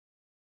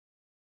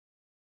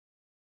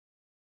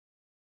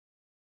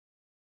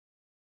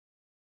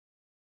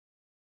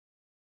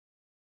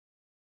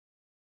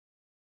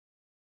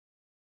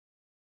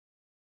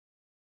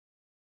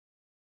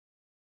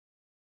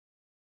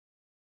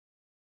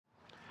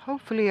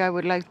Hopefully I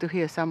would like to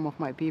hear some of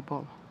my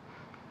people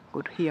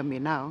could hear me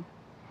now,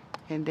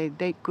 and they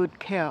take good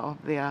care of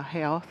their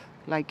health,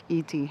 like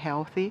eating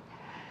healthy,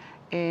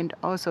 and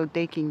also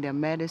taking their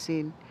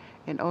medicine,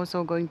 and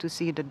also going to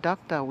see the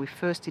doctor with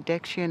first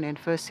detection and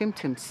first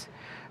symptoms.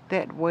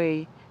 That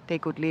way they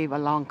could live a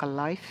longer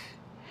life.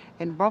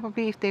 And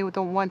probably if they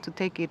don't want to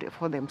take it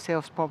for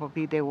themselves,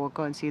 probably they will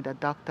go and see the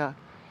doctor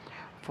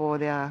for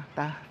their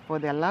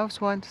loved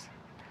ones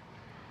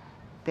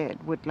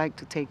that would like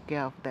to take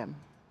care of them.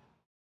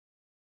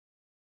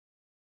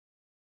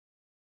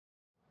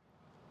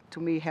 To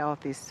me,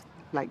 health is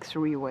like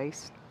three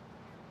ways: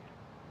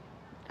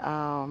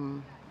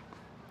 um,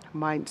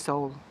 mind,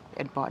 soul,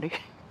 and body.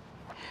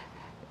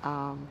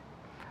 um,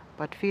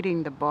 but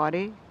feeding the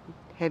body,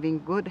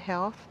 having good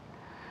health,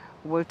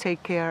 will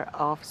take care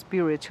of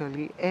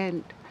spiritually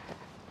and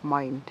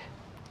mind.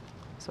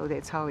 So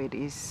that's how it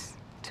is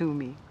to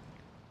me.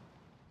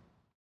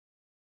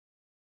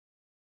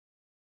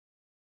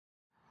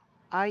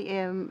 I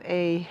am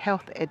a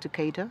health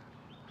educator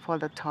for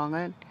the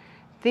Tongan,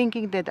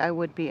 thinking that I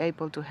would be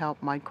able to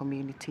help my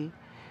community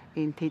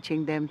in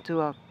teaching them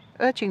to,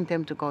 urging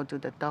them to go to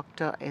the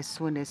doctor as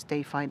soon as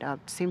they find out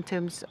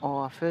symptoms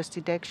or first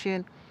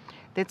detection.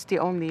 That's the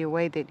only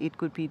way that it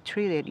could be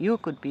treated, you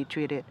could be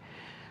treated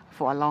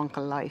for a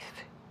longer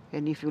life.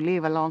 And if you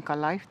live a longer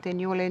life, then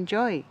you will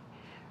enjoy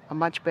a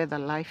much better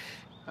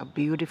life, a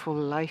beautiful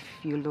life.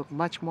 You look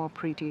much more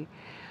pretty.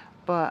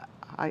 But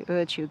I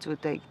urge you to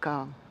take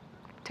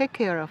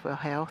care of your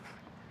health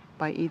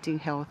by eating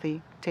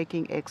healthy,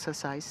 taking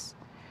exercise,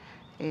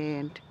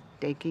 and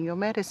taking your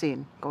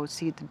medicine. Go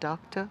see the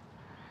doctor,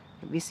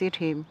 visit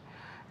him,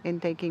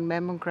 and taking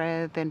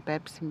mammogram and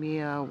pap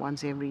smear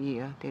once every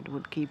year. That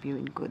would keep you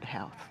in good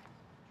health.